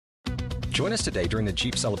Join us today during the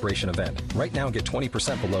Jeep Celebration event. Right now, get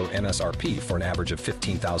 20% below MSRP for an average of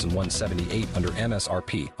 $15,178 under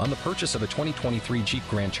MSRP on the purchase of a 2023 Jeep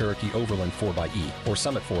Grand Cherokee Overland 4xE or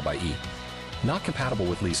Summit 4xE. Not compatible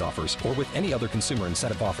with lease offers or with any other consumer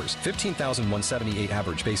incentive offers. $15,178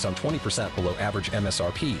 average based on 20% below average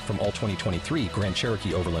MSRP from all 2023 Grand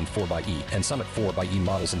Cherokee Overland 4xE and Summit 4xE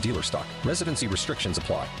models in dealer stock. Residency restrictions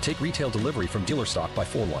apply. Take retail delivery from dealer stock by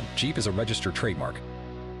 4/1. Jeep is a registered trademark.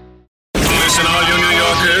 Listen, all you New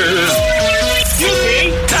Yorkers.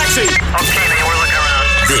 Taxi. Okay, man, we're looking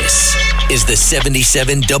around. This is the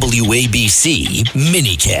 77 WABC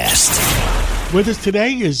minicast. With us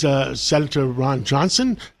today is Senator Ron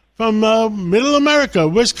Johnson from Middle America,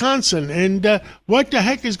 Wisconsin. And what the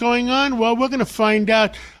heck is going on? Well, we're going to find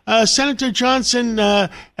out. Senator Johnson,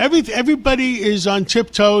 everybody is on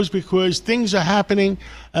tiptoes because things are happening.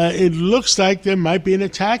 It looks like there might be an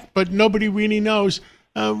attack, but nobody really knows.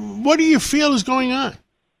 What do you feel is going on?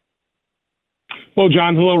 Well,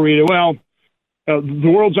 John, hello, Rita. Well, the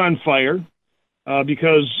world's on fire.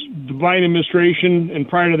 Because the Biden administration and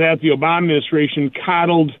prior to that, the Obama administration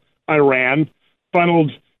coddled Iran,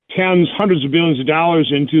 funneled tens, hundreds of billions of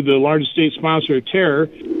dollars into the largest state sponsor of terror.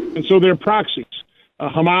 And so they're proxies.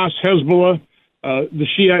 Hamas, Hezbollah, the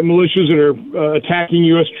Shiite militias that are attacking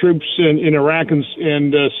U.S. troops in Iraq and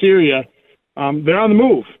Syria, they're on the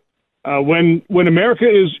move. When America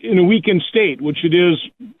is in a weakened state, which it is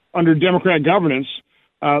under Democrat governance,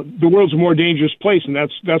 the world's a more dangerous place, and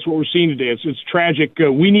that's what we're seeing today. It's tragic.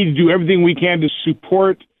 We need to do everything we can to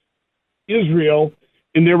support Israel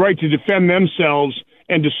in their right to defend themselves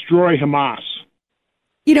and destroy Hamas.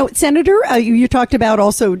 You know, Senator, you talked about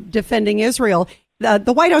also defending Israel.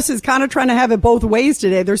 The White House is kind of trying to have it both ways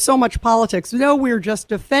today. There's so much politics. No, we're just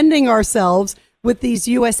defending ourselves with these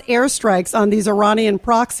U.S. airstrikes on these Iranian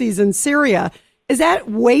proxies in Syria. Is that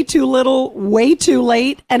way too little, way too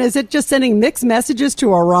late? And is it just sending mixed messages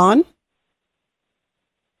to Iran?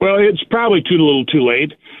 Well, it's probably too little, too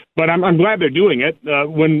late. But I'm glad they're doing it.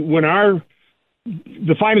 When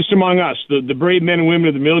the finest among us, the brave men and women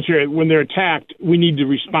of the military, when they're attacked, we need to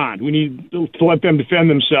respond. We need to let them defend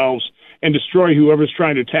themselves and destroy whoever's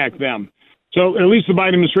trying to attack them. So at least the Biden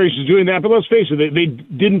administration is doing that. But let's face it, they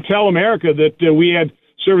didn't tell America that we had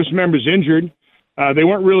service members injured. They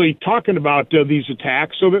weren't really talking about these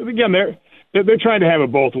attacks. So, again, they're trying to have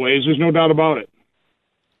it both ways. There's no doubt about it.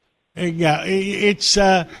 Yeah, it's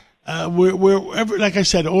we're like I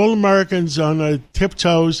said, all Americans on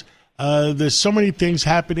tiptoes. There's so many things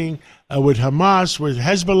happening with Hamas, with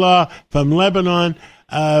Hezbollah, from Lebanon,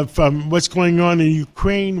 from what's going on in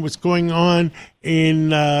Ukraine, what's going on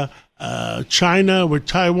in China with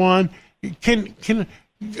Taiwan. Can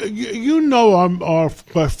you know our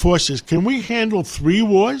forces? Can we handle 3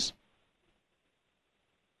 wars?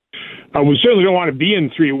 We certainly don't want to be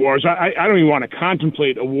in 3 wars. I don't even want to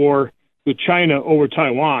contemplate a war with China over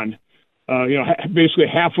Taiwan. Basically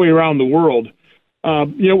halfway around the world.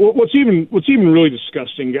 What's even really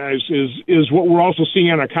disgusting, guys, is what we're also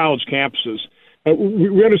seeing on our college campuses.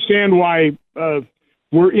 We understand why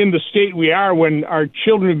we're in the state we are when our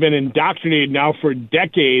children have been indoctrinated now for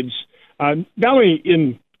decades. Not only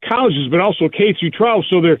in colleges, but also K through 12.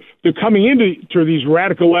 So they're coming into these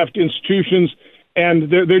radical left institutions,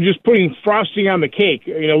 and they're just putting frosting on the cake,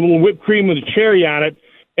 a little whipped cream with a cherry on it.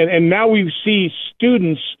 And now we see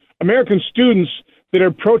students, American students, that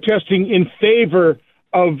are protesting in favor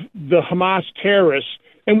of the Hamas terrorists.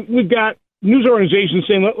 And we've got news organizations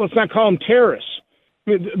saying, let's not call them terrorists.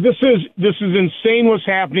 This is insane what's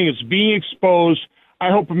happening. It's being exposed.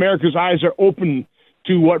 I hope America's eyes are open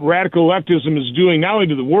to what radical leftism is doing, not only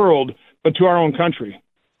to the world, but to our own country.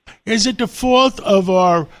 Is it the fault of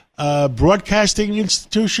our broadcasting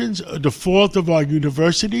institutions, the fault of our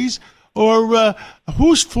universities, or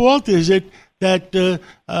whose fault is it that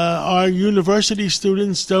our university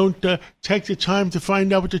students don't take the time to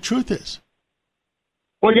find out what the truth is?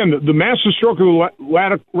 Well, again, the master stroke of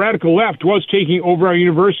the radical left was taking over our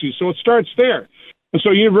universities, so it starts there. And so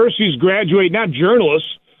universities graduate not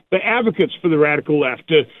journalists, the advocates for the radical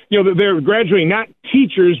left. They're graduating not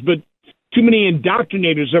teachers, but too many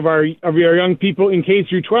indoctrinators of our young people in K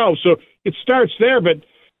through 12. So it starts there. But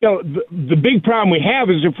the big problem we have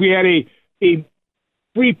is if we had a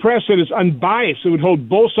free press that is unbiased, that would hold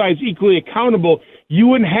both sides equally accountable, you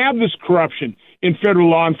wouldn't have this corruption in federal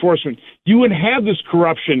law enforcement. You wouldn't have this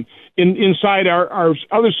corruption inside our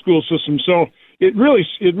other school systems. So it really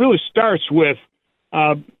starts with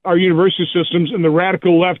our university systems and the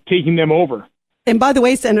radical left taking them over. And by the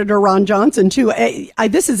way, Senator Ron Johnson, too,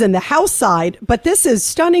 this is in the House side, but this is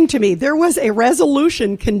stunning to me. There was a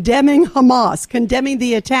resolution condemning Hamas, condemning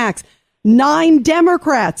the attacks. 9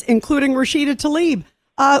 Democrats, including Rashida Tlaib,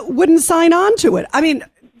 wouldn't sign on to it. I mean,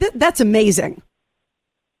 that's amazing.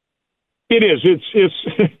 It is. It's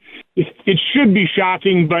it should be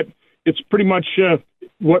shocking, but it's pretty much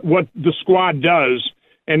what the squad does,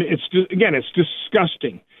 and it's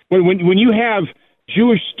disgusting. When you have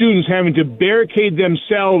Jewish students having to barricade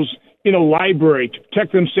themselves in a library to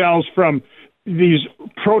protect themselves from these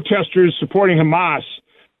protesters supporting Hamas,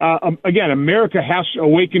 again, America has to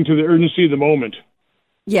awaken to the urgency of the moment.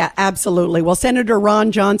 Yeah, absolutely. Well, Senator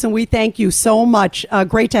Ron Johnson, we thank you so much.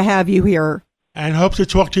 Great to have you here. And hope to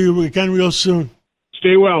talk to you again real soon.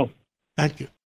 Stay well. Thank you.